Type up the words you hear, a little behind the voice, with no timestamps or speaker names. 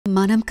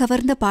மனம்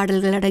கவர்ந்த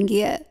பாடல்கள்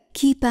அடங்கிய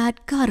கீபேட்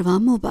கார்வா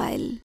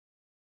மொபைல்.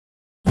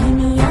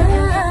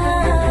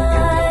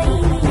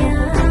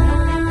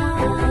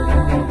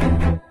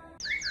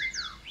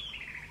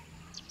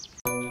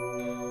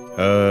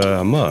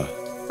 அம்மா,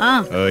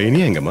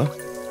 இனியா எங்கம்மா?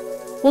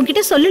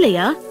 உன்கிட்ட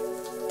சொல்லலையா?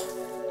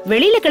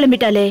 வெளியில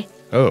கிளம்பிட்டாலே.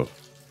 ஓ,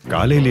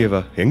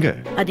 காலையிலேவா? எங்க?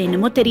 அது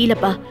என்னமோ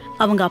தெரியலப்பா.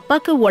 அவங்க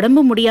அப்பாக்கு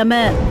உடம்பு முடியாம.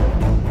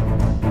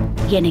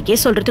 எனக்கே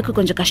சொல்றதுக்கு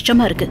கொஞ்சம்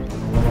கஷ்டமா இருக்கு.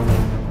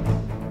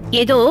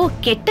 ஏதோ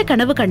கெட்ட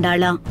கனவு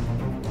கண்டாளாம்.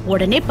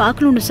 உடனே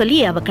பாக்கணும்னு சொல்லி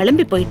அவ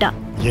கிளம்பி போயிட்டா.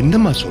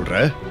 என்னம்மா சொல்ற?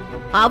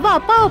 அவ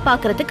அப்பாவை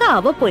பாக்குறதுக்கு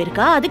அவ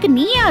போயிருக்கா. அதுக்கு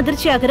நீ ஏன்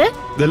அதிர்ச்சி ஆகுற?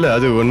 இல்ல,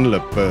 அது ஒண்ணுல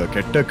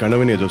கெட்ட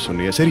கனவுன்னு ஏதோ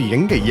சொன்னீங்க. சரி,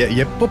 எங்க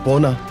எப்ப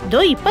போனா?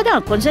 இதோ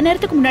இப்பதான் கொஞ்ச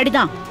நேரத்துக்கு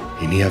முன்னாடிதான்.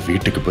 இனியா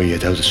வீட்டுக்கு போய்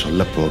ஏதாவது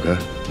சொல்ல போக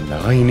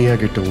நான் இனியா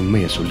கிட்ட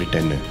உண்மையை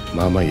சொல்லிட்டேன்னு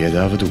மாமா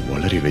ஏதாவது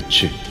உளறி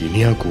வச்சு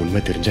இனியாவுக்கு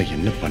உண்மை தெரிஞ்சா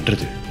என்ன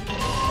பண்றது?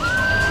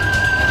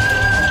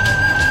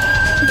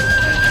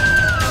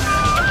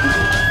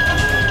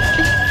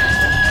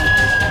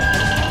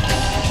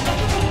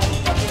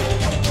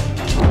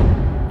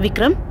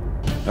 விக்ரம்,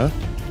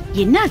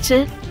 என்னாச்சு?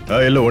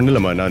 இல்ல ஒண்ணு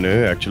இல்லம்மா, நானு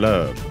ஆக்சுவலா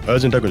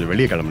அர்ஜென்ட்டா கொஞ்சம்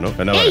வெளியே கிளம்பணும்.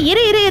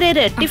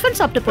 இரு டிஃபன்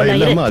சாப்பிட்டு போலாம்.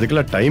 இல்லம்மா,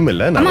 அதுக்கெல்லாம் டைம்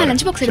இல்ல. அம்மா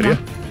லஞ்ச் பாக்ஸ் எடுங்க.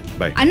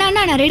 பை. அண்ணா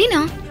நான்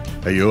ரெடினா?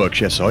 ஐயோ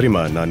அக்ஷயா,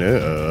 சாரிமா, நானு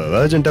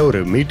அர்ஜென்ட்டா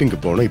ஒரு மீட்டிங்க்கு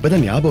போகணும்.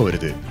 இப்பதான் ஞாபகம்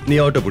வருது. நீ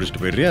ஆட்டோ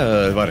பிடிச்சிட்டு போயிடுறியா?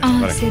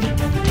 வரேன். சரி.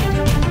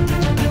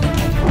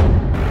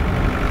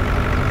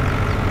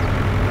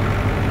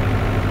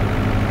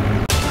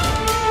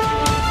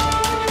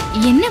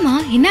 என்னம்மா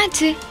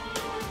என்னாச்சு?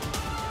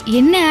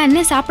 என்ன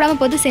அண்ணன் சாப்பிடாம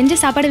போது செஞ்ச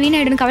சாப்பாடு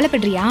வீணாயிடுன்னு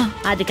கவலைப்படுறியா?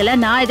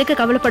 அதுக்கெல்லாம் நான் எதுக்கு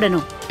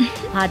கவலைப்படணும்?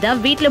 அதான்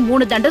வீட்டுல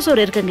 3 தண்டை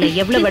சோறு இருக்குங்களே,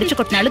 எவ்வளவு வடிச்சு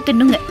கொட்டினாலும்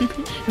தின்னுங்க.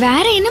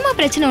 வேற என்னமா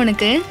பிரச்சனை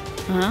உனக்கு?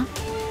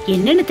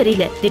 என்னன்னு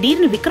தெரியல,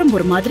 திடீர்னு விக்ரம்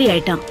ஒரு மாதிரி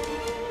ஆயிட்டான்.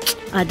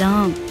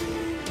 அதான்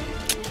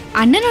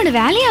அண்ணனோட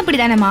வேலையே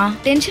அப்படிதானம்மா,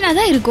 டென்ஷனா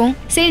தான் இருக்கும்.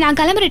 சரி நான்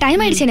கிளம்புற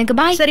டைம் ஆயிடுச்சு எனக்கு.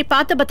 பாய். சரி,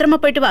 பார்த்து பத்திரமா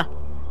போயிட்டு வா.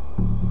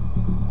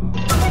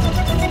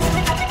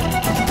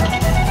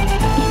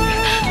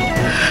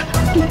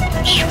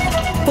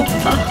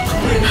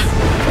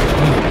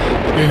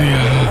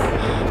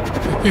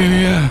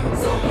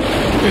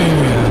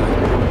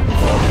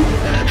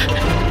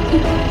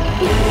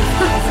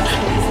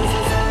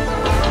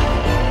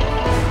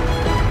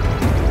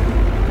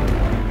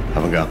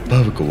 அவங்க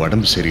அப்பாவுக்கு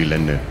உடம்பு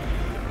சரியில்லைன்னு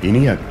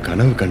இனியா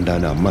கனவு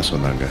கண்டான்னு அம்மா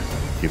சொன்னாங்க.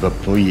 இவ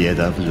போய்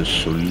ஏதாவது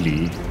சொல்லி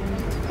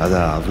அத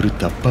அவரு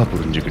தப்பா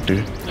புரிஞ்சுக்கிட்டு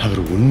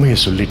அவர் உண்மையை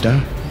சொல்லிட்டா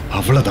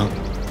அவ்வளவுதான்.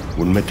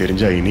 உண்மை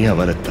தெரிஞ்சா இனி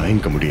அவரை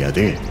தாங்கிக்க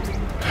முடியாதே.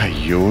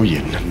 ஐயோ,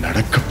 என்ன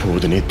நடக்க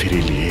போகுதுன்னே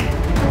தெரியலையே.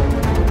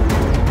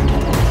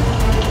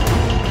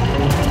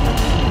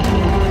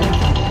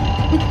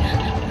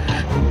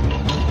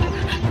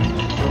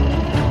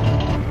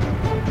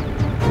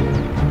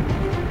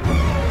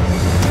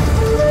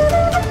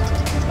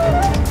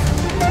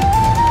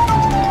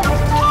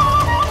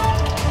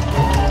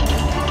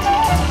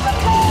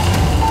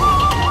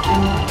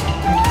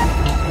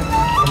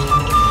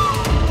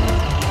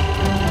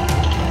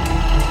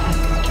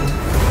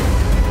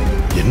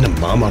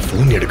 மாமா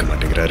போன் எடுக்க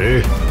மாட்டேங்கிறாரு.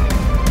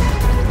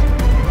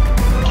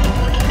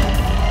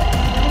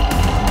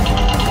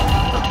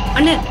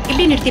 அண்ணா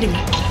இப்படி நிறுத்திடுங்க.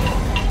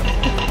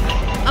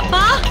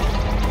 அப்பா,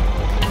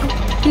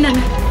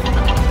 இந்தாங்க.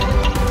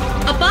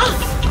 அப்பா,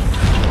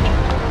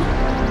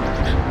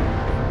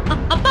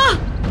 அப்பா,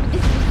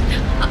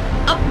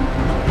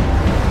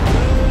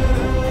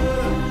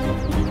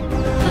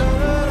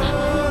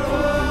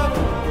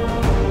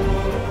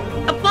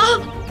 அப்பா.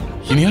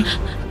 இனியா,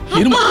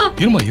 இருமா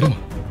இருமா இருமா.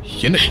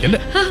 என்ன என்ன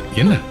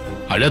என்ன?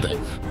 அழாத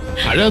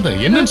அழாத,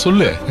 என்னன்னு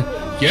சொல்லு.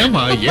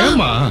 ஏமா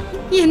ஏமா?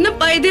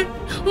 என்னப்பா இது,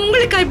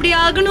 உங்களுக்கு இப்படி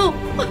ஆகணும்?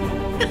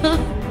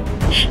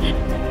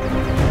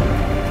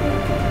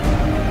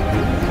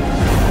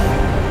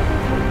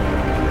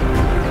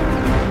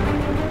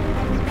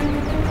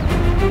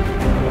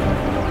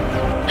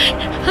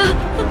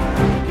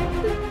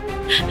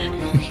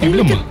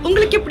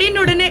 உங்களுக்கு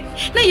எப்படின்னு உடனே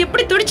நான்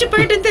எப்படி துடிச்சு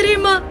போயிட்டேன்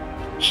தெரியுமா?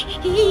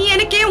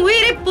 எனக்கே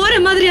உயிரே போற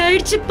மாதிரி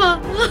ஆயிடுச்சுப்பா.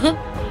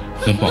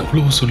 நம்ம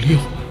அவ்வளவு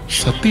சொல்லியும்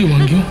சத்தியம்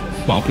வாங்கியும்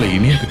மாப்பிள்ளை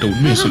இனியா கிட்ட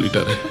உண்மையை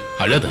சொல்லிட்டாரு.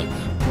 அழாத.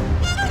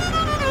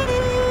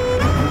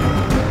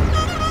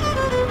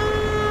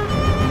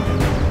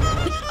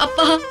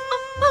 அப்பா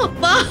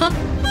அப்பா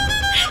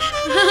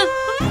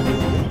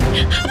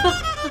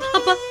அப்பா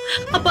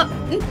அப்பா,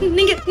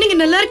 நீங்க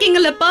நல்லா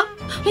இருக்கீங்கல்லப்பா?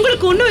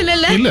 உங்களுக்கு ஒண்ணும்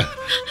இல்லல்ல? இல்ல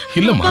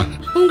இல்லம்மா,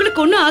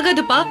 உங்களுக்கு ஒண்ணும்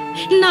ஆகாதுப்பா.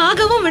 நான்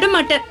ஆகவும் விட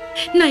மாட்டேன்.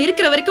 நான்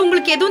இருக்கிற வரைக்கும்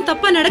உங்களுக்கு எதுவும்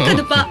தப்பா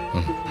நடக்காதுப்பா.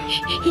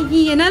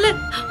 என்னால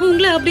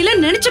உங்களை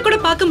அப்படிலாம் நினைச்சு கூட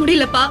பார்க்க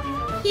முடியலப்பா.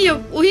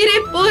 என் உயிரே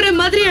போற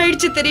மாதிரி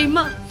ஆயிடுச்சு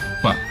தெரியுமா?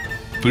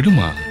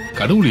 விடுமா,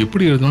 கடவுள்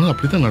எப்படி எழுதினாலும்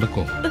அப்படிதான்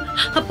நடக்கும்.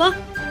 அப்பா,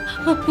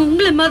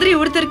 உங்களை மாதிரி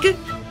ஒருத்தருக்கு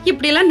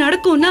இப்படி எல்லாம்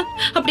நடக்கும்னா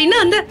அப்படின்னா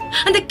அந்த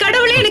அந்த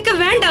கடவுளே எனக்கு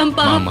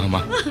வேண்டாம்ப்பா.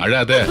 ஆமா,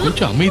 அழாத,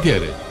 கொஞ்சம் அமைதியா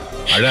இரு.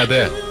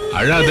 அழாத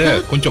அழாத,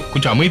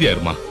 கொஞ்சம் அமைதியா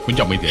இருமா.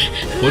 கொஞ்சம் அமைதியா இரு,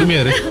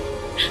 பொறுமையா இரு.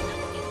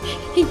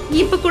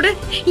 இப்ப கூட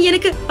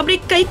எனக்கு அப்படியே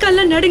கை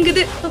கால்லாம்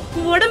நடுங்குது,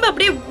 உடம்பு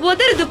அப்படியே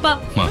உதறுதுப்பா.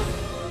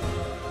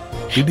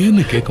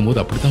 திடீர்னு கேட்கும் போது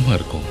அப்படித்தாம்மா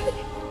இருக்கும்.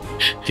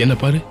 என்ன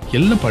பாரு,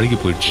 எல்லாம் பழகி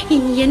போயிடுச்சு.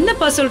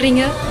 என்னப்பா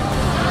சொல்றீங்க?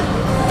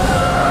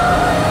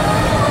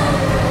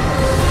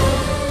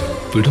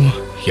 விடுமா,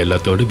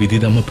 எல்லாத்தோட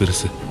விதிதாம்மா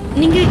பெருசு.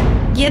 நீங்க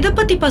எதை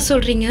பத்திப்பா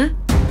சொல்றீங்க?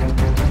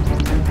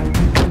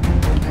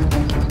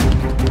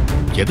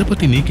 எதை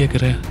பத்தி நீ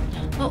கேக்குற?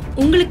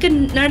 உங்களுக்கு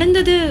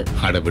நடந்தது.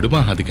 அட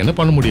விடுமா, அதுக்கு என்ன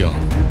பண்ண முடியும்?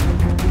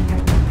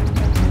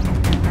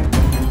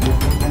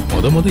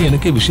 முத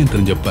எனக்கே விஷயம்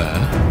தெரிஞ்சப்ப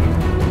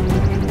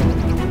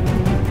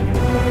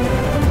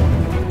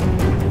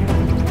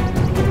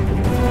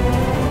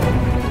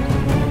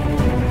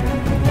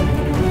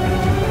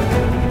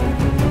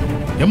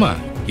ஏமா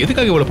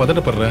எதுக்காக இவ்வளவு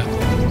பதட்டப்படுற?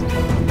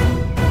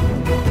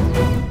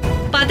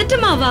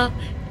 பதட்டமாவா?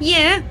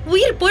 ஏன்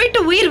உயிர் போயிட்டு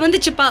உயிர்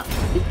வந்துச்சுப்பா.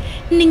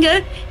 நீங்க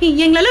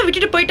எங்களெல்லாம்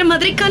விட்டுட்டு போயிட்ட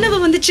மாதிரி கனவு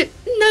வந்துச்சு.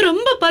 நான்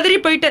ரொம்ப பதறி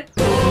போயிட்டேன்.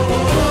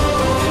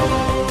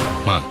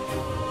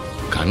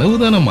 கனவு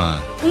தானம்மா.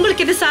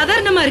 உங்களுக்கு இது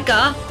சாதாரணமா இருக்கா?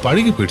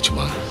 பழகி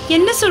போயிடுச்சுமா.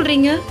 என்ன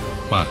சொல்றீங்க?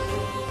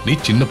 நீ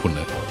சின்ன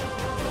பொண்ணு,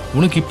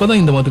 உனக்கு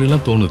இப்பதான் இந்த மாதிரி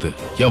எல்லாம் தோணுது.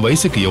 என்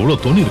வயசுக்கு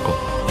எவ்வளவு தோணி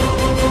இருக்கும்.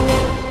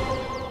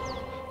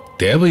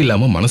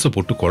 தேவையில்லாம மனசை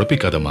போட்டு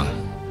குழப்பிக்காதம்மா.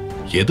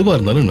 எதுவா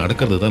இருந்தாலும்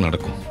நடக்கிறது தான்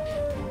நடக்கும்.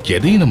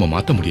 எதையும் நம்ம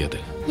மாத்த முடியாது.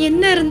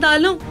 என்ன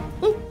இருந்தாலும்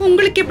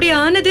உங்களுக்கு இப்படி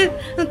ஆனது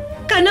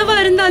கனவா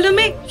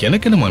இருந்தாலுமே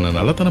எனக்கு என்னமா, நான்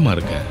நல்லத்தனமா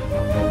இருக்கேன்.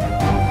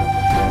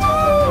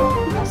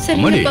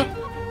 சரிப்பா.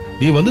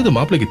 நீ வந்தது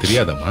மாப்பிளைக்கு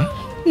தெரியாதம்மா?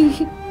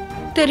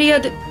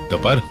 தெரியாது.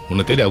 பாரு,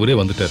 உன்னை தேடி அவரே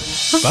வந்துட்டாரு.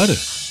 பாரு.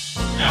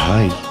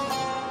 ஹாய்.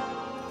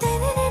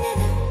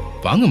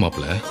 வாங்க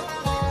மாப்பிள.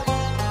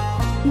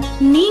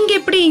 நீங்க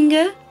எப்படி இங்க?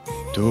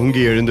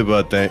 தூங்கி எழுந்து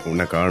பார்த்தேன்,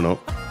 உன்னை காணோம்.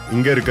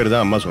 இங்க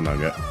இருக்கிறதா அம்மா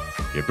சொன்னாங்க.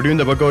 எப்படியும்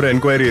இந்த பக்கம் ஒரு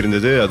என்கொயரி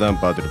இருந்தது,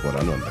 அதான் பார்த்துட்டு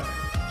போலான்னு வந்தேன்.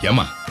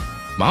 ஏமா,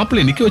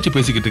 மாப்பிள்ளை நிக்க வச்சு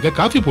பேசிக்கிட்டு இருக்க,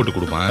 காஃபி போட்டு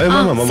கொடுமா.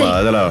 அதெல்லாம்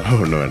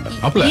ஒண்ணும் வேண்டாம்.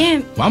 மாப்பிள,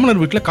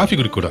 மாமனார் வீட்டுல காஃபி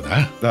குடிக்க கூடாதா?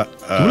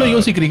 இவ்வளவு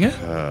யோசிக்கிறீங்க?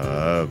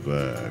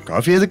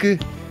 காஃபி எதுக்கு?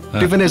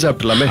 டிஃபனே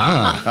சாப்பிடலாமே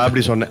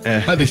அப்படி சொன்னேன்.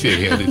 அது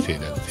சரி, அது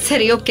சரி.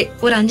 சரி, ஓகே.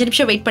 ஒரு 5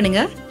 நிமிஷம் வெயிட்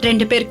பண்ணுங்க.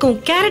 2 பேருக்கும்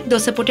கேரட்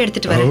தோசை போட்டு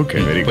எடுத்துட்டு வரேன். Okay,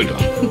 very good.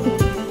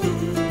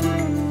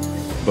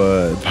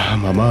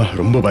 மாமா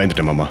ரொம்ப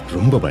பயந்துட்டேன். மாமா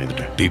ரொம்ப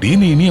பயந்துட்டேன்.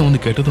 திடீர்னு இனியா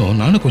வந்து கேட்டதும்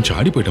நானும் கொஞ்சம்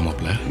ஆடி போயிட்டேன்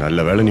மாப்பிள.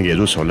 நல்ல வேளை நீங்க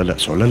எதுவும்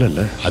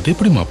சொல்லல. அது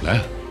எப்படி மாப்பிள?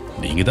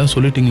 நீங்க தான்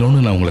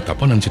சொல்லிட்டீங்களோன்னு நான் உங்களை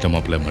தப்பா நினைச்சிட்டேன்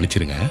மாப்பிள,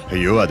 மன்னிச்சிருங்க.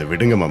 ஐயோ, அதை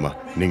விடுங்க மாமா.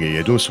 நீங்க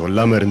எதுவும்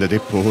சொல்லாம இருந்ததே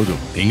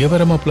போதும். நீங்க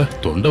வேற மாப்பிள,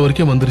 தொண்டை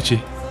வரைக்கும் வந்துருச்சு.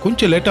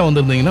 கொஞ்சம் லேட்டா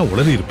வந்திருந்தீங்கன்னா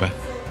உளறி இருப்பேன்.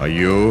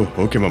 ஐயோ,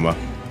 ஓகே மாமா.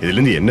 இதுல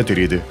இருந்து என்ன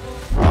தெரியுது?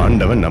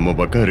 ஆண்டவன் நம்ம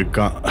பக்கம்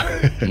இருக்கான்.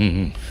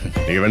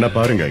 நீங்க வேணா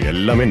பாருங்க,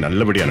 எல்லாமே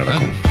நல்லபடியா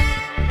நடக்கும்.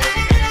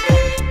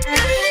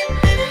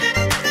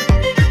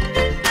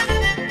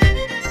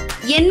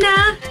 என்ன,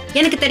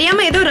 எனக்கு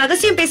தெரியாம ஏதோ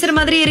ரகசியம் பேசுற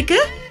மாதிரி இருக்கு.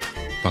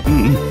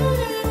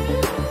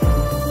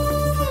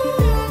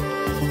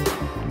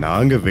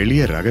 நாங்க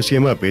வெளியே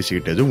ரகசியமா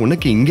பேசிக்கிட்டது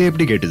உனக்கு இங்க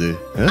எப்படி கேட்டது?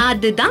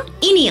 அதுதான்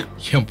இனியா.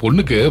 என்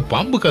பொண்ணுக்கு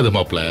பாம்பு காது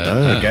மாப்பிள.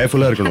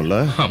 கேர்ஃபுல்லா இருக்கணும்ல.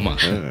 ஆமா.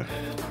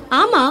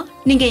 ஆமா,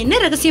 நீங்க என்ன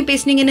ரகசியம்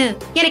பேசுனீங்கன்னு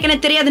எனக்கு என்ன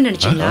தெரியாதுன்னு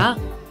நினைச்சீங்களா?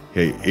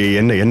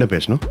 என்ன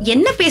பேசணும்?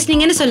 என்ன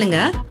பேசுனீங்கன்னு சொல்லுங்க.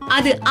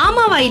 அது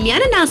ஆமாவா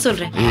இல்லையான்னு நான்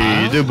சொல்றேன்.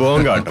 இது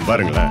போங்க ஆட்டம்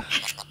பாருங்களேன்.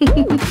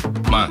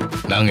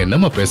 நாங்க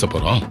என்னமா பேச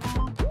போறோம்?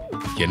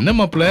 என்ன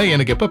மாப்பிள,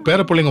 எனக்கு எப்ப பேர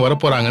பிள்ளைங்க வர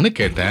போறாங்கன்னு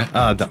கேட்டேன்.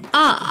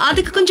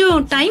 அதுக்கு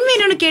கொஞ்சம் டைம்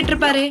வேணும்னு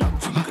கேட்டிருப்பாரு.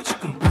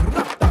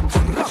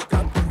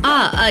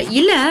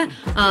 இல்ல,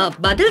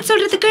 பதில்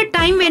சொல்றதுக்கு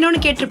டைம் வேணும்னு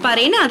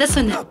கேட்டிருப்பாரேன்னு அத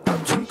சொன்னேன்.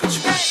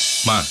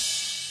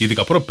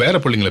 இதுக்கப்புறம் பேர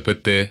பிள்ளைங்களை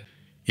பெத்து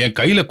என்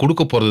கையில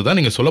கொடுக்க போறதுதான்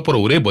நீங்க சொல்ல போற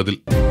ஒரே பதில்.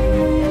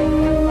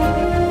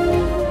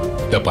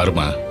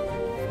 பாருமா,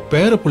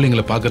 பேர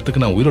பிள்ளைங்களை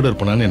பாக்கிறதுக்கு நான் உயிரோட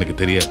இருப்பேனான்னு எனக்கு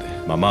தெரியாது.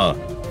 மாமா.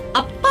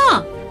 அப்பா,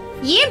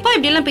 ஏன்பா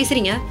இப்படி எல்லாம்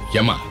பேசுறீங்க?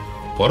 ஏமா,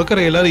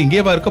 பிறக்கிற எல்லாரும்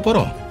இங்கேவா இருக்க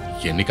போறோம்?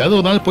 என்னைக்காவது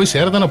ஒரு நாள் போய்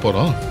சேரதானே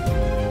போறோம்.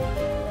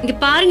 இங்க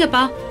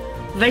பாருங்கப்பா,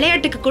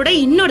 விளையாட்டுக்கு கூட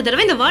இன்னொரு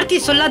தடவை இந்த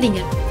வார்த்தையை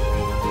சொல்லாதீங்க.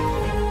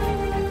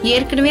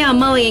 ஏற்கனவே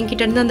அம்மாவை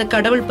என்கிட்ட இருந்து அந்த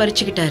கடவுள்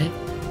பறிச்சுக்கிட்டாரு.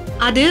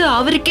 அது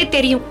அவருக்கே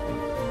தெரியும்.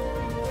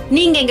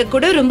 நீங்க எங்க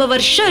கூட ரொம்ப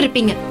வருஷம்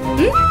இருப்பீங்க.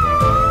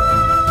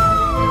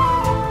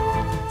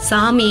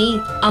 சாமி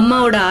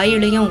அம்மாவோட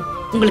ஆயுளையும்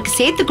உங்களுக்கு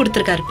சேர்த்து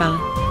கொடுத்திருக்காருப்பா.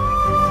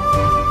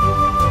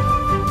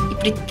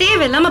 இப்படி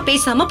தேவையில்லாம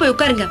பேசாம போய்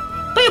உட்காருங்க.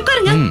 போய்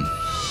உட்காருங்க.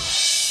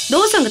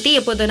 தோசை அங்க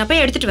தீய போது, நான்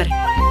போய் எடுத்துட்டு வரேன்.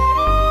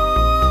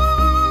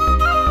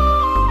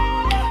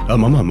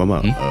 மாமா,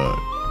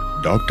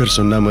 டாக்டர்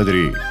சொன்ன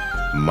மாதிரி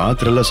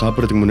மாத்திரை எல்லாம்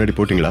சாப்பிடறதுக்கு முன்னாடி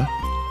போட்டீங்களா?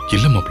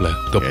 இல்ல மாப்பிள.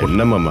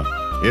 என்ன மாமா,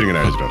 இருங்க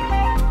நான் எடுத்துட்டு வரேன்.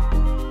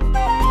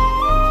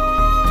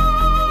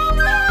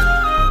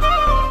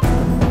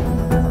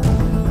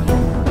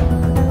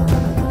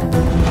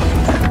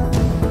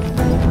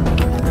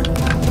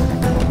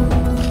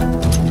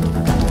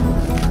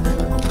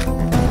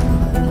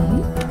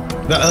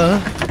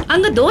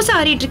 அங்க தோசை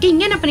ஆறிட்டு இருக்கு,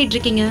 இங்க என்ன பண்ணிட்டு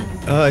இருக்கீங்க?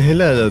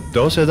 இல்ல,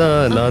 தோசை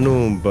தான்.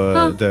 நானும்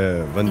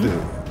வந்து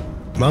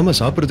மாமா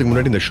சாப்பிடறதுக்கு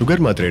முன்னாடி இந்த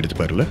சுகர் மாத்திரை எடுத்து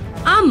பாருல.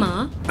 ஆமா,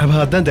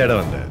 அதான் தேட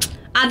வந்தேன்.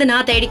 அத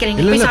நான்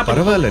தேடிக்கிறேன். இல்ல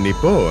பரவாயில்ல, நீ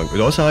போ.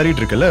 தோசை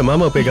ஆறிட்டு இருக்கல,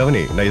 மாமா போய்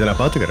கவனி, நான் இதை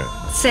நான் பாத்துக்கிறேன்.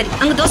 சரி,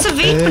 அங்க தோசை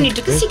வெயிட் பண்ணிட்டு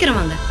இருக்கு, சீக்கிரம்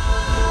வாங்க.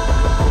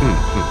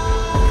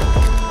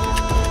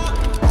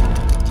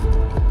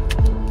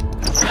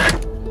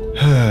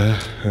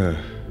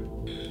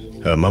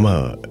 மாமா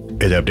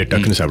இதை அப்படியே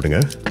டக்குன்னு சாப்பிடுங்க.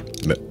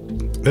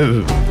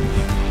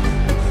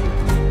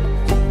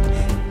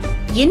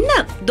 என்ன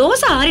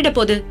தோசை ஆறிட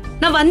போகுது,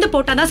 நான் வந்து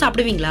போட்டாதான்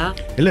சாப்பிடுவீங்களா?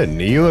 இல்ல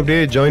நீயும்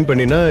அப்படியே ஜாயின்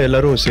பண்ணினா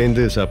எல்லாரும்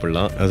சேர்ந்து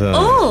சாப்பிடலாம். அதான்.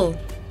 ஓ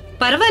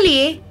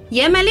பரவாயில்லையே,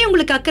 என் மேலே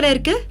உங்களுக்கு அக்கறை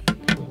இருக்கு.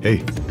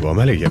 ஏய் உன்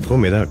மேல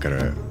எப்பவுமே தான்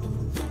அக்கறை.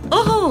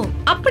 ஓஹோ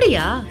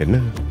அப்படியா? என்ன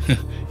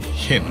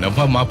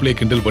என்னப்பா மாப்பிள்ளைய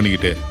கிண்டல்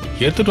பண்ணிக்கிட்டு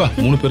எடுத்துட்டு வா,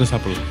 3 பேரும்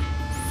சாப்பிடலாம்.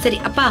 சரி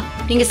அப்பா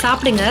நீங்க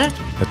சாப்பிடுங்க,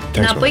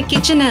 நான் போய்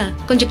கிச்சனை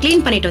கொஞ்சம்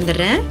க்ளீன் பண்ணிட்டு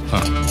வந்துடுறேன்.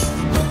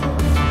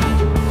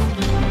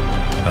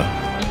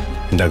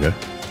 இந்தாங்க.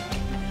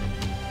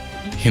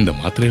 இந்த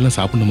மாத்திரையெல்லாம்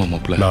சாப்பிடணுமா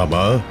மாப்பிள்ள?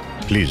 மாமா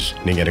ப்ளீஸ்,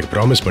 நீங்க எனக்கு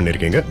ப்ராமிஸ்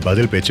பண்ணிருக்கீங்க,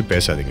 பதில் பேச்சு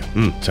பேசாதீங்க.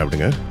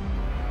 சாப்பிடுங்க.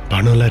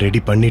 பணம்லாம்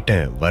ரெடி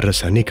பண்ணிட்டேன், வர்ற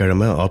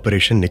சனிக்கிழமை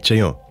ஆபரேஷன்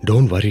நிச்சயம்.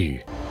 Don't worry.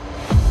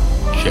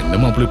 என்ன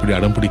மாப்பிள்ள இப்படி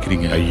அடம்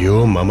பிடிக்கிறீங்க? ஐயோ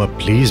மாமா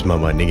ப்ளீஸ்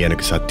மாமா, நீங்க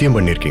எனக்கு சத்தியம்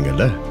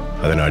பண்ணிருக்கீங்கல்ல,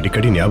 அதை நான்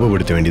அடிக்கடி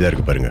ஞாபகப்படுத்த வேண்டியதா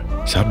இருக்கு பாருங்க.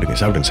 சாப்பிடுங்க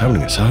சாப்பிடுங்க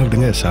சாப்பிடுங்க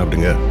சாப்பிடுங்க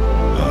சாப்பிடுங்க.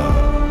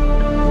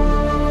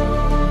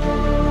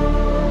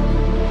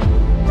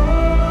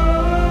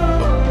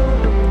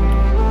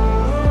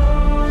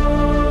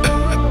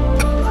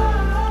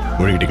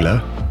 முடிக்கிட்டீங்களா?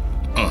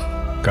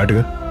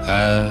 காட்டுங்க.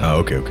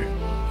 Okay okay.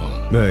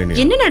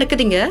 என்ன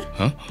நடக்குதுங்க?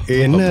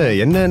 என்ன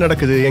என்ன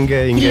நடக்குது? எங்க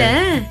இங்க இல்ல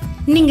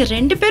நீங்க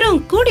 2 பேரும்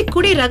கூடி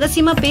கூடி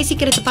ரகசியமா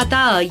பேசிக்கிறது பார்த்தா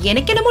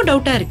எனக்கு என்னமோ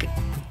டவுட்டா இருக்கு.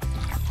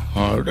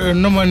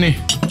 என்னம்மா நீ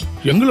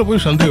எங்களை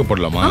போய்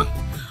சந்தேகப்படலாமா?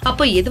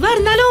 அப்போ எதுவா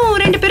இருந்தாலும்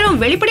 2 பேரும்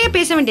வெளிப்படையா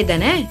பேச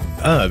வேண்டியதானே?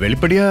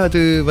 வெளிப்படையா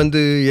அது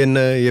வந்து என்ன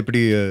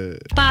எப்படி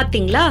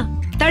பாத்தீங்களா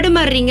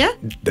தடுமாறுறீங்க.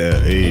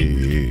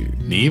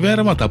 நீ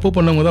வேறமா தப்பு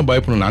பண்ணவங்க தான்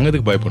பயப்படணும், நாங்க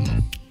எதுக்கு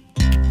பயப்படணும்?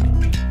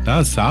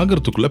 நான்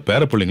சாகரத்துக்குள்ள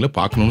பேர பிள்ளைங்களை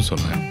பார்க்கணும்னு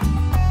சொன்னேன்.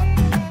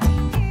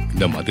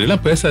 இந்த மாதிரி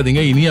எல்லாம்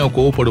பேசாதீங்க, இனியா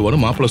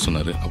கோவப்படுவான்னு மாப்பிள்ள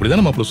சொன்னாரு.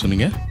 அப்படிதானே மாப்பிள்ள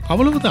சொன்னீங்க?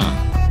 அவ்வளவுதான்.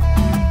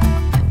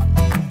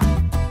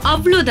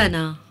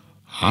 அவ்வளவுதானா?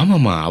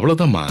 ஆமாமா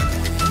அவ்வளவுதான்மா.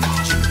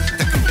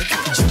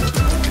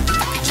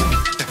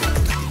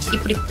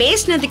 இப்படி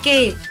பேசினதுக்கே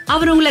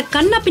அவர் உங்களை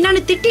கண்ணா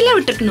பின்னான்னு திட்டில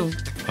விட்டுருக்கணும்.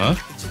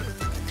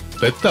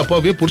 பெத்த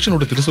அப்பாவே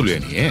புருஷனோட திட்டு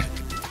சொல்லுவியா நீ?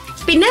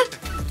 பின்ன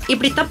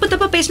இப்படி தப்பு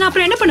தப்பா பேசினா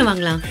அப்புறம் என்ன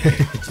பண்ணுவாங்களா?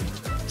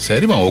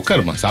 சரிம்மா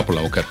உட்காருமா,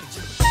 சாப்பிடலாம் உட்காரு.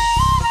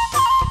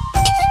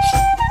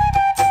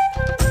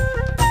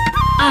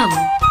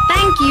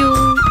 Thank you.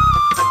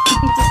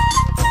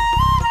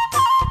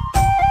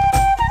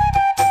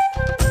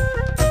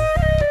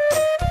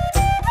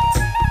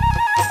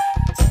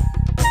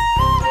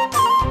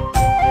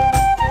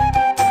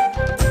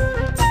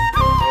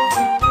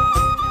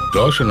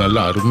 தோசை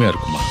நல்லா அருமையா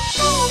இருக்குமா?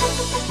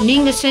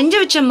 நீங்க செஞ்சு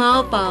வச்ச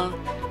மாவுப்பா,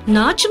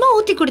 நான் சும்மா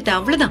ஊத்தி கொடுத்தேன்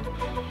அவ்வளவுதான்.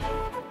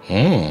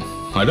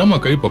 அதாம்மா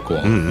கை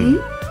பக்குவம்.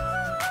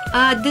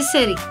 அது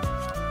சரி.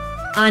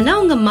 ஆனா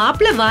உங்க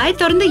மாப்பிள்ள வாய்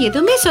திறந்து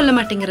எதுவுமே சொல்ல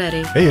மாட்டேங்கிறாரு.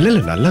 இல்ல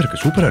இல்ல நல்லா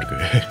இருக்கு, சூப்பரா இருக்கு.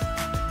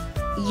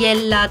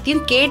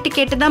 எல்லாத்தையும் கேட்டு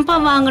கேட்டுதான்ப்பா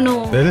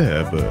வாங்கணும்.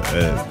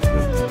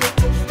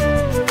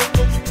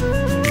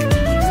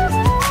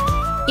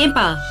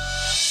 ஏன்பா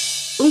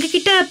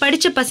உங்ககிட்ட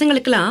படிச்ச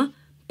பசங்களுக்கெல்லாம்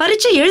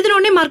பரீட்சை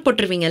எழுதுனோடனே மார்க்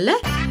போட்டுருவீங்கல்ல?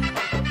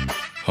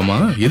 ஆமா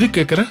எது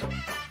கேக்குற?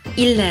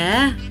 இல்ல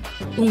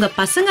உங்க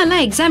பசங்க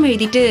எல்லாம் எக்ஸாம்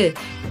எழுதிட்டு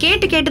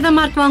கேட்டு கேட்டுதான்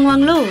மார்க்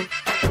வாங்குவாங்களோ?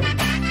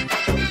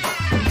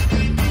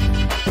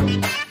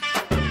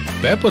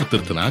 பேப்பர்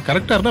திருத்தினா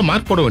கரெக்டா இருந்தா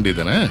மார்க் போட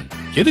வேண்டியதுதானே,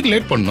 எதுக்கு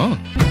லேட் பண்ணணும்?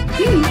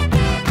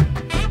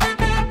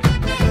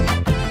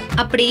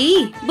 அப்படி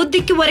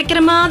புத்திக்கு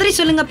உரைக்கிற மாதிரி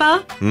சொல்லுங்கப்பா.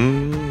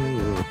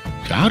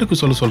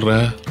 யாருக்கு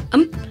சொல்ற?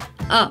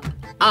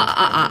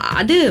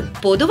 அது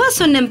பொதுவா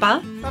சொன்னேன்பா.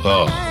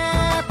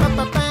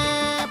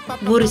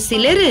 ஒரு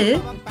சிலரு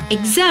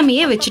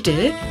எக்ஸாமையே வச்சுட்டு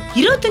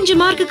 25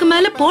 மார்க்குக்கு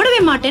மேல போடவே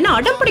மாட்டேன்னு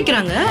அடம்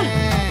பிடிக்கிறாங்க.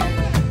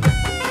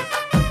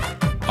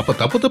 அப்ப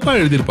தப்பு தப்பா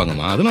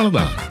எழுதிருப்பாங்கம்மா,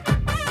 அதனாலதான்.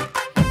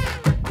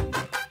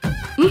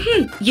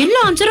 எல்லா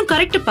ஆன்சரும்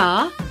கரெக்ட்பா,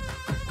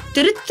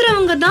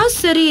 திருத்துறவங்க தான்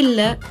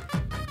சரியில்லை.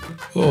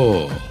 ஓ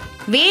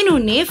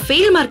வேணும்னே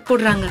ஃபெயில் மார்க்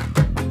போடுறாங்க.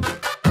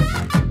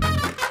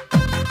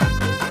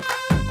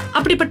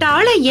 அப்படிப்பட்ட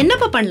ஆளை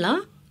என்னப்பா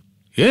பண்ணலாம்?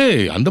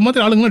 ஏய் அந்த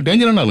மாதிரி ஆளுங்க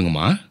டேஞ்சரான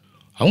ஆளுங்கம்மா,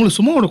 அவங்கள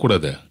சும்மா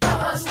விடக்கூடாது.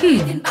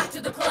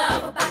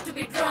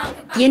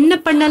 என்ன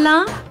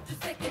பண்ணலாம்?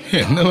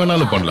 என்ன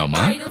வேணாலும்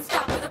பண்ணலாமா?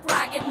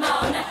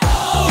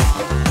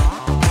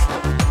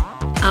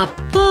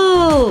 அப்போ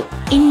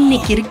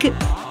இன்னைக்கு இருக்கு.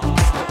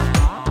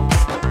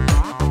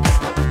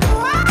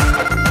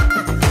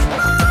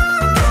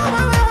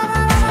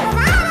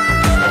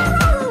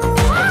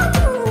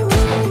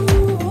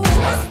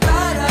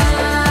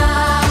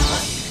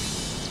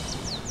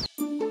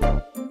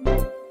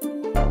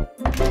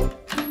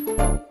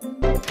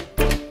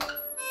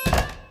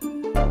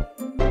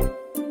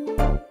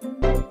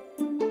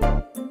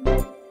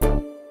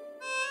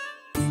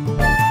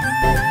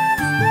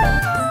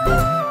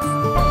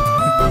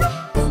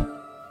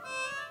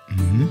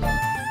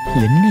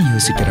 என்ன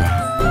யோசிக்கிறா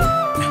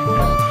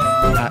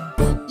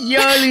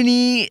யாழினி?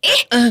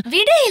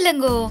 விடு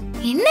இல்லங்கோ,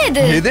 என்ன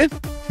இது? எது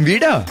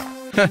விடா?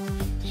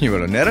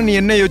 இவ்வளவு நேரம் நீ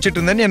என்ன யோசிச்சுட்டு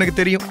இருந்தன்னு எனக்கு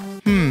தெரியும்.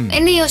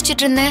 என்ன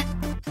யோசிச்சுட்டு இருந்த?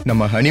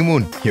 நம்ம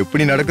ஹனிமூன்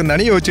எப்படி நடக்கும்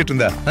தானே யோசிச்சுட்டு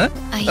இருந்தா.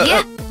 ஐயா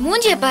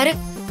மூஞ்சிய பாரு,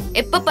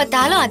 எப்ப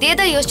பார்த்தாலும்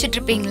அதேதான் யோசிச்சுட்டு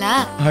இருப்பீங்களா?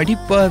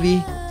 அடிப்பாவி,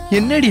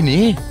 என்னடி நீ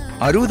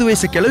 60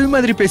 வயசு கிழவி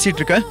மாதிரி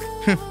பேசிட்டு இருக்க?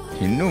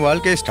 இன்னும்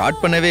வாழ்க்கையை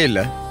ஸ்டார்ட் பண்ணவே இல்ல.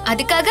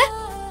 அதுக்காக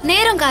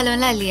நேரம்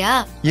காலம்லாம் இல்லையா?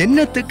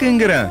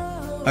 என்னத்துக்குங்கிற?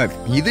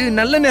 இது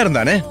நல்ல நேரம்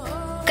தானே.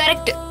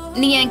 கரெக்ட்,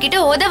 நீ என்கிட்ட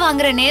உத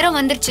வாங்குற நேரம்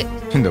வந்துருச்சு.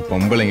 இந்த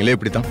பொம்பளைங்களே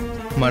இப்படித்தான்,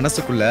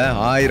 மனசுக்குள்ள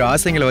 1000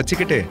 ஆசைங்களை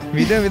வச்சுக்கிட்டு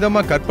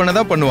விதவிதமா கற்பனை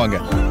தான் பண்ணுவாங்க.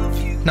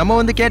 நம்ம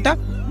வந்து கேட்டா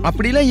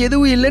அப்படிலாம்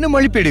எதுவும் இல்லைன்னு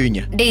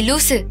மழுப்பிடுவீங்க. டேய்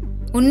லூசு,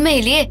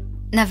 உண்மையிலேயே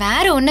நான்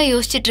வேற ஒன்ன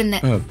யோசிச்சுட்டு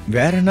இருந்தேன்.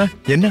 வேறனா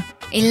என்ன?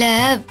 இல்ல,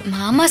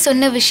 மாமா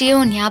சொன்ன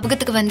விஷயம்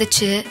ஞாபகத்துக்கு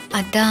வந்துச்சு,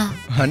 அதான்.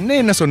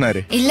 அண்ணன் என்ன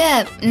சொன்னாரு? இல்ல,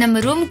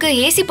 நம்ம ரூமுக்கு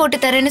ஏசி போட்டு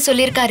தரேன்னு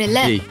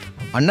சொல்லிருக்காருல்ல.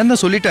 அண்ணன்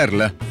தான்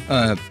சொல்லிட்டாருல,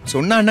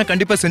 சொன்ன அண்ணா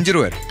கண்டிப்பா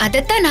செஞ்சிருவாரு.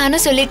 அதத்தான்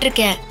நானும் சொல்லிட்டு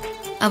இருக்கேன்.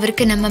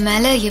 அவருக்கு நம்ம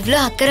மேல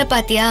எவ்வளவு அக்கறை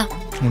பாத்தியா?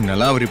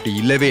 முன்னெல்லாம் அவர் இப்படி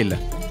இல்லவே இல்ல,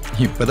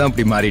 இப்பதான்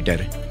அப்படி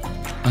மாறிட்டாரு.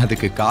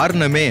 அதுக்கு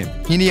காரணமே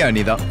இனியா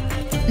நீதான்.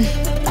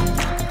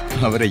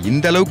 அவரை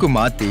இந்த அளவுக்கு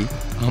மாத்தி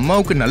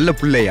அம்மாவுக்கு நல்ல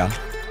பிள்ளையா,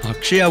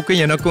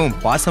 அக்ஷயாவுக்கும் எனக்கும்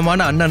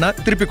பாசமான அண்ணனா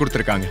திருப்பி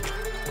கொடுத்திருக்காங்க.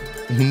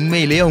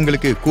 உண்மையிலேயே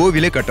உங்களுக்கு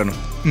கோவிலே கட்டணும்.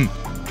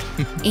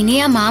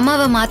 இனியா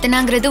மாமாவை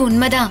மாத்தனாங்கிறது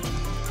உண்மைதான்.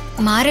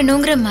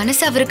 மாறணுங்கிற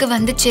மனசு அவருக்கு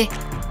வந்துச்சே,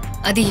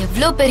 அது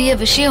எவ்வளவு பெரிய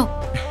விஷயம்.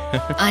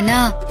 ஆனா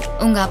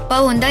உங்க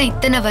அப்பாவும் தான்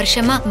இத்தனை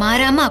வருஷமா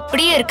மாறாம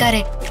அப்படியே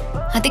இருக்காரு.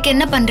 அதுக்கு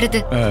என்ன பண்றது?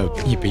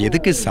 இப்ப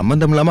எதுக்கு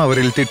சம்பந்தம் இல்லாம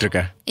அவர் இழுத்திட்டு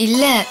இருக்க?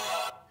 இல்ல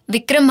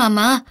விக்ரம்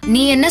மாமா,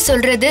 நீ என்ன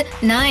சொல்றது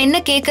நான் என்ன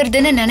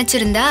கேக்குறதுன்னு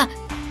நினைச்சிருந்தா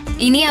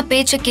இனியா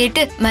பேச்ச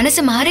கேட்டு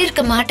மனசு மாறி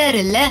இருக்க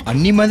மாட்டாருல்ல.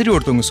 அண்ணி மாதிரி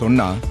ஒருத்தவங்க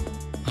சொன்னா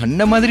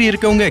அண்ணன் மாதிரி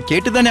இருக்கவங்க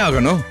கேட்டுதானே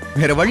ஆகணும்,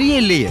 வேற வழியே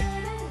இல்லையே.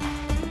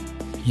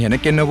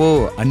 எனக்கு என்னவோ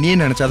அண்ணியே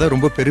நினைச்சாதான்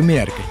ரொம்ப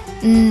பெருமையா இருக்கு.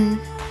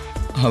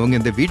 அவங்க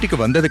இந்த வீட்டுக்கு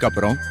வந்ததுக்கு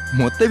அப்புறம்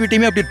மொத்த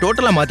வீட்டையுமே அப்படி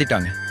டோட்டலா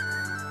மாத்திட்டாங்க.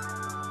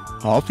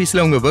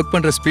 ஆபீஸ்ல அவங்க ஒர்க்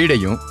பண்ற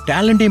ஸ்பீடையும்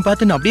டேலண்டையும்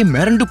பார்த்து நான் அப்படியே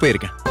மிரண்டு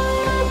போயிருக்கேன்.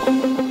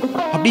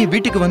 அப்படியே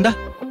வீட்டுக்கு வந்தா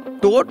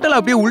டோட்டலா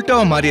அப்படியே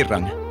உல்டாவா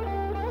மாறிடுறாங்க.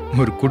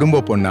 ஒரு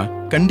குடும்ப பொண்ணா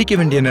கண்டிக்க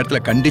வேண்டிய நேரத்துல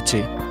கண்டிச்சு,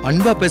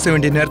 அன்பா பேச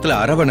வேண்டிய நேரத்துல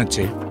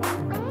அரவணைச்சு,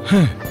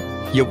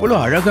 எவ்வளவு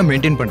அழகா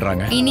மெயின்டைன்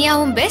பண்றாங்க.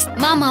 இனியாவும் பெஸ்ட்,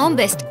 மாமாவும்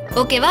பெஸ்ட்.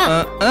 ஓகேவா?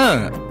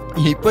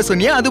 இப்ப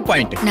சொன்னியா அது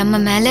பாயிண்ட். நம்ம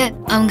மேல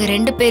அவங்க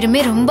 2 பேருமே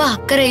ரொம்ப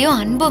அக்கறையும்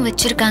அன்பும்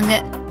வச்சிருக்காங்க.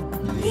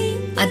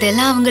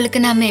 அதெல்லாம் அவங்களுக்கு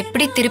நாம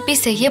எப்படி திருப்பி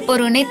செய்ய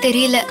போறோம்னே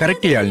தெரியல.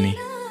 கரெக்ட் யாழ்னி,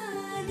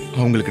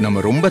 அவங்களுக்கு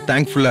நம்ம ரொம்ப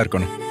தேங்க்ஃபுல்லா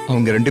இருக்கணும்.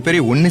 அவங்க 2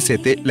 பேரையும் ஒன்னு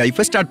சேர்த்து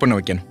லைஃபை ஸ்டார்ட் பண்ண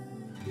வைக்கணும்.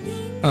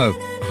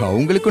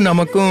 அவங்களுக்கும்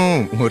நமக்கும்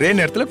ஒரே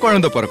நேரத்துல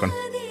குழந்தை பிறக்கணும்.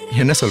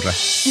 என்ன சொல்ற?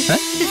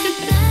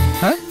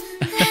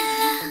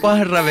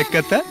 பாடுற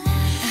வெக்கத்தை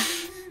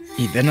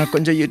இத நான்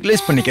கொஞ்சம்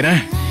யூட்டிலைஸ் பண்ணிக்கிறேன்.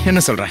 என்ன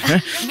சொல்ற?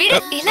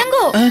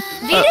 இளங்கோ,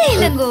 விடு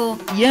இளங்கோ.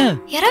 ஏன்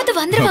யாராவது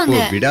வந்துருவாங்க.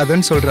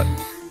 விடாதன்னு சொல்ற,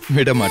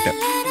 விட மாட்டேன்.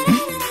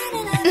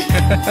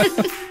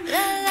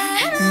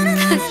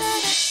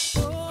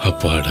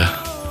 அப்பாடா,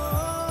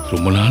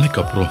 ரொம்ப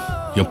நாளைக்கு அப்புறம்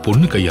என்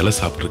பொண்ணு கையால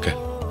சாப்பிட்டுருக்க.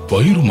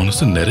 வயிறு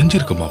மனசு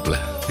நிறைஞ்சிருக்க மாப்பிள.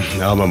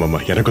 ஆமா மாமா,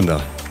 எனக்கும்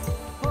தான்.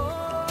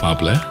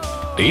 மாப்பிள,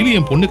 டெய்லி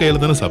என் பொண்ணு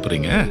கையால தானே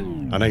சாப்பிடுறீங்க.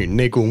 ஆனா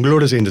இன்னைக்கு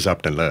உங்களோட சேர்ந்து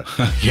சாப்பிட்டேன்ல.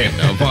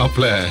 என்ன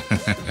மாப்பிள,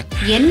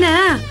 என்ன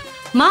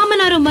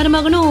மாமனாரும்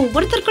மருமகனும்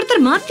ஒருத்தருக்கு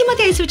மாத்தி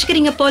மாத்தி ஐஸ்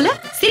வச்சுக்கிறீங்க போல.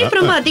 சிரிப்பு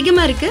ரொம்ப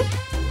அதிகமா இருக்கு.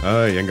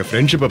 எங்க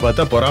ஃப்ரெண்ட்ஷிப்பை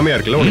பார்த்தா பொறாமையா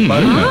இருக்குல்ல உனக்கு?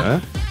 பாருங்க.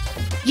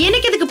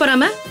 எனக்கு எதுக்கு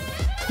பொறாம?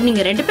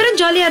 நீங்க 2 பேரும்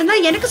ஜாலியா இருந்தா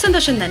எனக்கு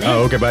சந்தோஷம் தானே.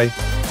 Okay bye.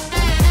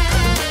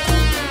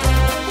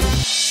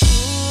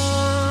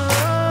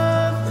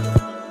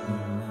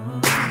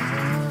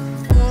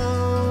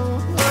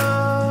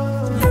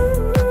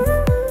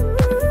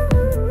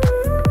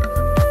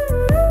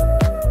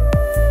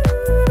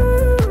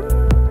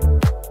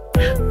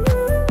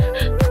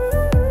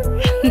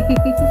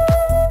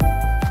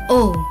 ஓ,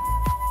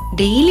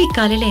 டெய்லி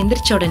காலையில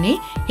எந்திரிச்ச உடனே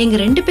எங்க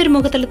 2 பேர்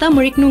முகத்துல தான்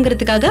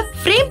முழிக்கணுங்கிறதுக்காக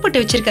ஃப்ரேம்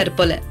போட்டு வச்சிருக்காரு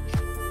போல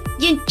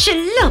என்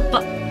செல்ல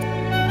அப்பா.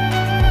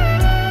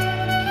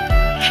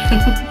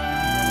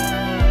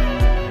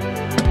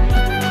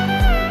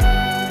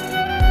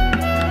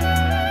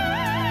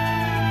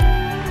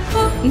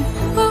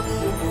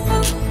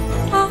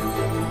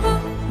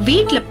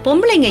 வீட்ல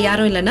பொம்பளைங்க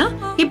யாரும் இல்லனா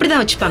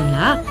இப்படிதான்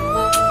வச்சுப்பாங்களா?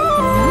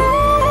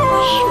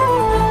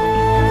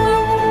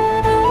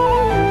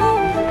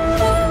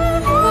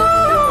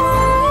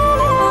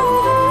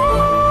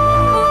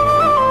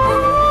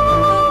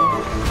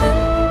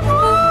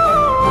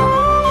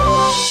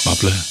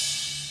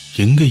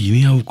 எங்க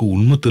இனியாவுக்கு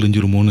உண்மை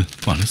தெரிஞ்சிருமோன்னு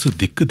மனசு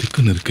திக்கு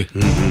திக்குன்னு இருக்கு.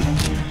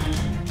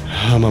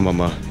 ஆமா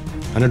மாமா,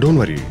 ஆனா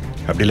டோன்ட் வரி,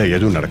 அப்படிலாம்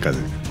எதுவும்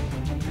நடக்காது.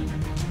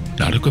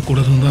 நடக்க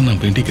கூடாதுன்னு தான்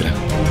நான் வேண்டிக்கிறேன்.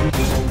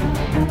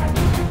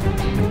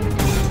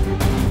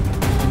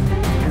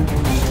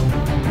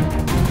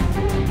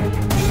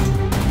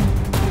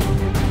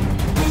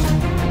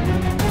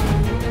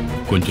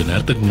 கொஞ்ச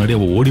நேரத்துக்கு முன்னாடி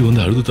அவ ஓடி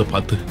வந்து அழுதத்தை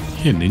பார்த்து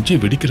என் நெஞ்சை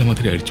வெடிக்கிற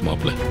மாதிரி ஆயிடுச்சு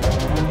மாப்பிள்ள.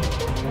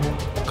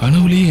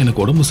 கனவுலயே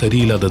எனக்கு உடம்பு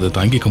சரியில்லாததை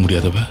தாங்கிக்க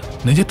முடியாதவ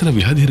நிஜத்துல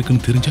வியாதி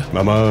இருக்குன்னு தெரிஞ்சா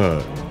மாமா,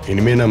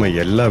 இனிமே நாம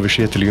எல்லா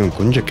விஷயத்திலயும்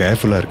கொஞ்சம்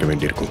கேர்ஃபுல்லா இருக்க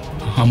வேண்டியிருக்கும்.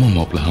 ஆமா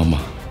மாப்பிள்ள, ஆமா.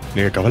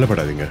 நீங்க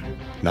கவலைப்படாதீங்க,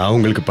 நான்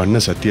உங்களுக்கு பண்ண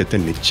சத்தியத்தை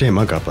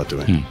நிச்சயமா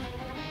காப்பாத்துவேன்.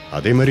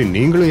 அதே மாதிரி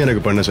நீங்களும்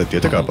எனக்கு பண்ண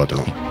சத்தியத்தை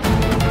காப்பாற்றணும்.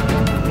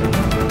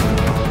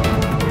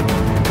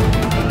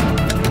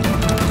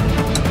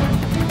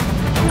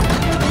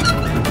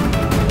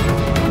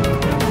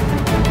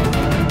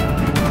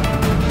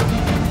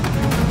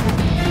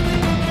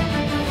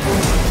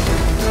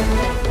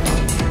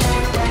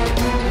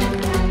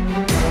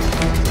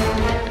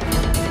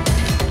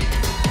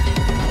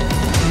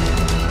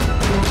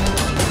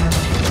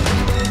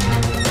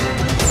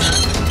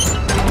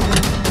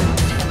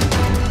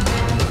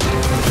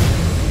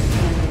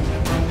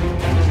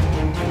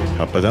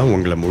 அப்பதான்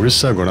உங்களை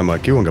முழுசா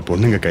குணமாக்கி உங்க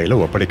பொண்ணுங்க கையில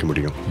ஒப்படைக்க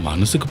முடியும்.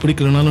 மனசுக்கு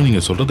பிடிக்கலனாலும்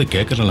நீங்க சொல்றதை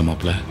கேட்கறல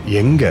மாப்ள.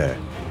 எங்க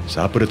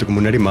சாப்பிடறதுக்கு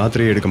முன்னாடி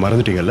மாத்திரையை எடுக்க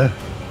மறந்துட்டீங்கல்ல?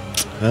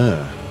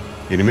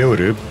 இனிமே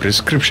ஒரு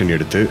பிரிஸ்கிரிப்ஷன்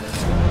எடுத்து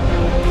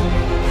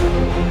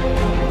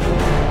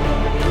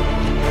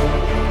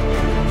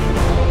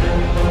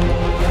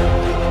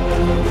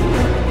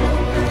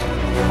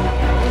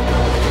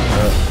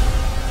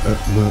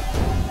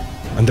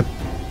அந்த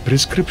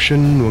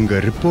பிரிஸ்கிரிப்ஷன் உங்க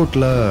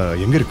ரிப்போர்ட்ல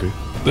எங்க இருக்கு?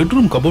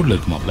 பெட்ரூம் கபோர்ட்ல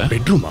இருக்கு மாப்ள.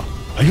 பெட்ரூமா?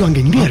 ஐயோ, அங்க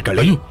இந்தியா இருக்கா?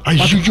 ஐயோ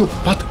ஐயோ,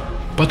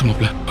 பாத்து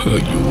மாப்ள.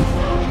 ஐயோ,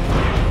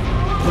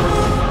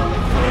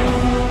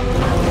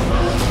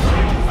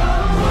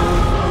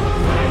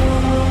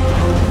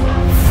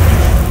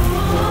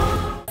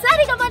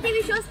 Saregama TV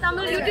shows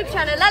Tamil YouTube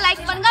சேனல்ல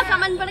லைக் பண்ணுங்க,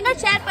 கமெண்ட் பண்ணுங்க,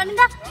 ஷேர்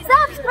பண்ணுங்க,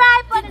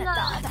 Subscribe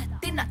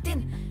பண்ணுங்க.